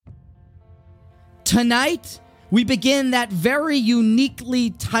Tonight, we begin that very uniquely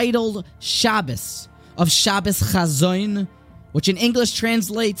titled Shabbos of Shabbos Chazon, which in English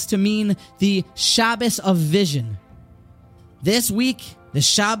translates to mean the Shabbos of vision. This week, the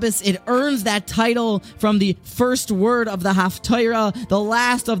Shabbos, it earns that title from the first word of the Haftarah, the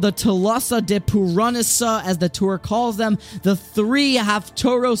last of the Telasa de Puranisa, as the Torah calls them, the three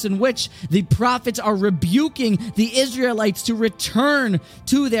Haftoros in which the prophets are rebuking the Israelites to return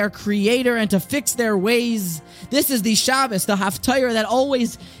to their Creator and to fix their ways. This is the Shabbos, the Haftarah that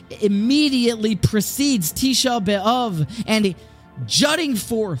always immediately precedes Tisha B'Av and jutting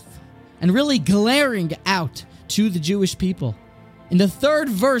forth and really glaring out to the Jewish people. In the third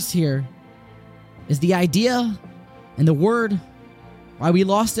verse here is the idea and the word why we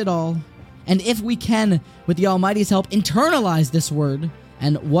lost it all. And if we can, with the Almighty's help, internalize this word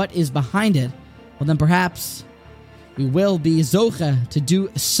and what is behind it, well then perhaps we will be zoche to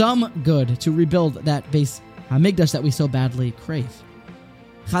do some good to rebuild that base Hamikdash that we so badly crave.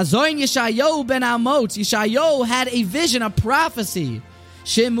 Chazon Yeshayahu ben Amotz. Yeshayahu had a vision, a prophecy.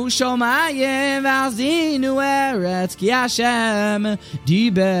 Shimu shomayim v'azinu eretz ki Hashem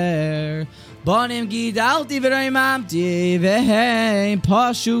diber bonim gidalti v'reimamti v'heim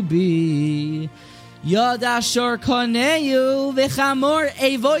pashu bi yod asher koneyu v'chamor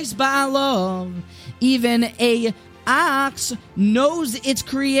evois ba'alov. Even a ox knows its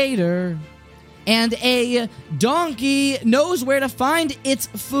creator, and a donkey knows where to find its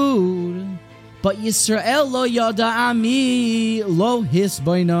food. But Yisrael lo yada ami lo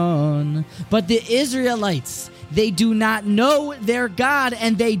hisbainon. But the Israelites, they do not know their God,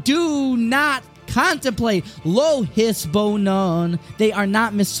 and they do not contemplate lo hisbonon. They are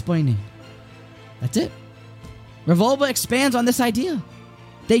not misspaining. That's it. Rav Wolbe expands on this idea.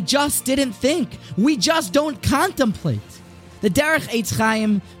 They just didn't think. We just don't contemplate. The Derech Eitz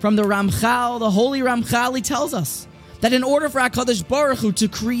Chaim from the Ramchal, the holy Ramchal, he tells us that in order for HaKadosh Baruch Hu to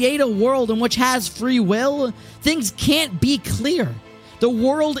create a world in which has free will, things can't be clear. The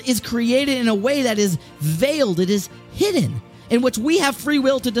world is created in a way that is veiled, it is hidden, in which we have free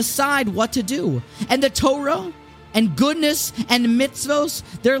will to decide what to do. And the Torah and goodness and mitzvos,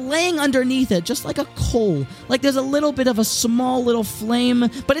 they're laying underneath it just like a coal. Like there's a little bit of a small little flame,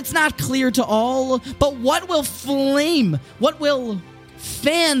 but it's not clear to all. But what will flame, what will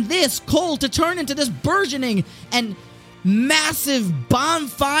fan this coal to turn into this burgeoning and massive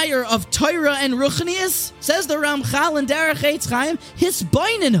bonfire of Torah and Ruchnius? Says the Ramchal in Derech Eitz Chaim,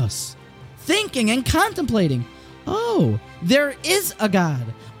 hisbaininus, thinking and contemplating. Oh, there is a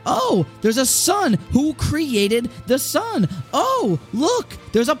God. Oh, there's a sun who created the sun. Oh, look,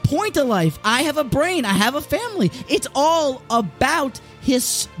 there's a point to life. I have a brain. I have a family. It's all about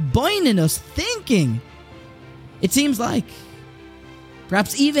hisbaininus, thinking. It seems like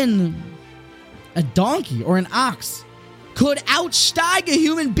perhaps even a donkey or an ox could outsteig a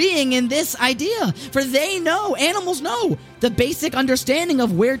human being in this idea. For they know, animals know, the basic understanding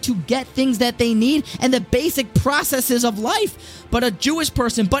of where to get things that they need and the basic processes of life. But a Jewish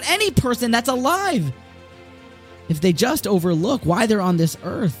person, but any person that's alive, if they just overlook why they're on this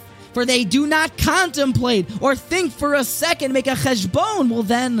earth, for they do not contemplate or think for a second, make a cheshbon, well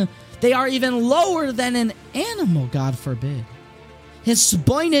then they are even lower than an animal, God forbid.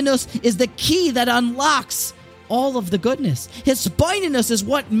 Hisbaininus is the key that unlocks all of the goodness. Hisbaininus is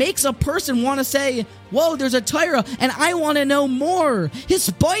what makes a person want to say, whoa, there's a Torah, and I want to know more.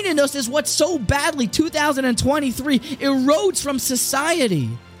 Hisbaininus is what so badly 2023 erodes from society.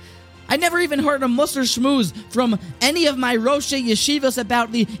 I never even heard a Musar Shmooze from any of my Rosh Yeshivas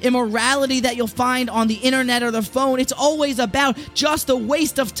about the immorality that you'll find on the internet or the phone. It's always about just the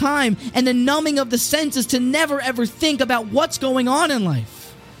waste of time and the numbing of the senses to never ever think about what's going on in life.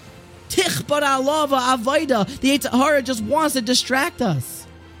 Tichbar alava avaida. The Yetzer Hara just wants to distract us.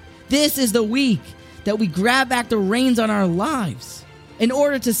 This is the week that we grab back the reins on our lives in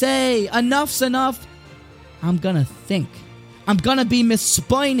order to say, enough's enough. I'm gonna think. I'm gonna be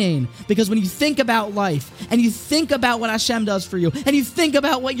misspaining, because when you think about life and you think about what Hashem does for you, and you think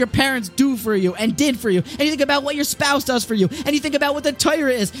about what your parents do for you and did for you, and you think about what your spouse does for you, and you think about what the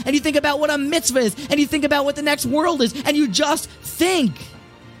Torah is, and you think about what a mitzvah is, and you think about what the next world is, and you just think,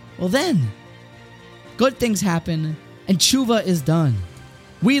 well then, good things happen and tshuva is done.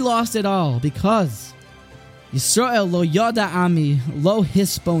 We lost it all because Yisrael lo yada ami lo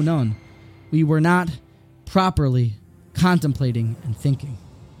hisbonon. We were not properly contemplating and thinking.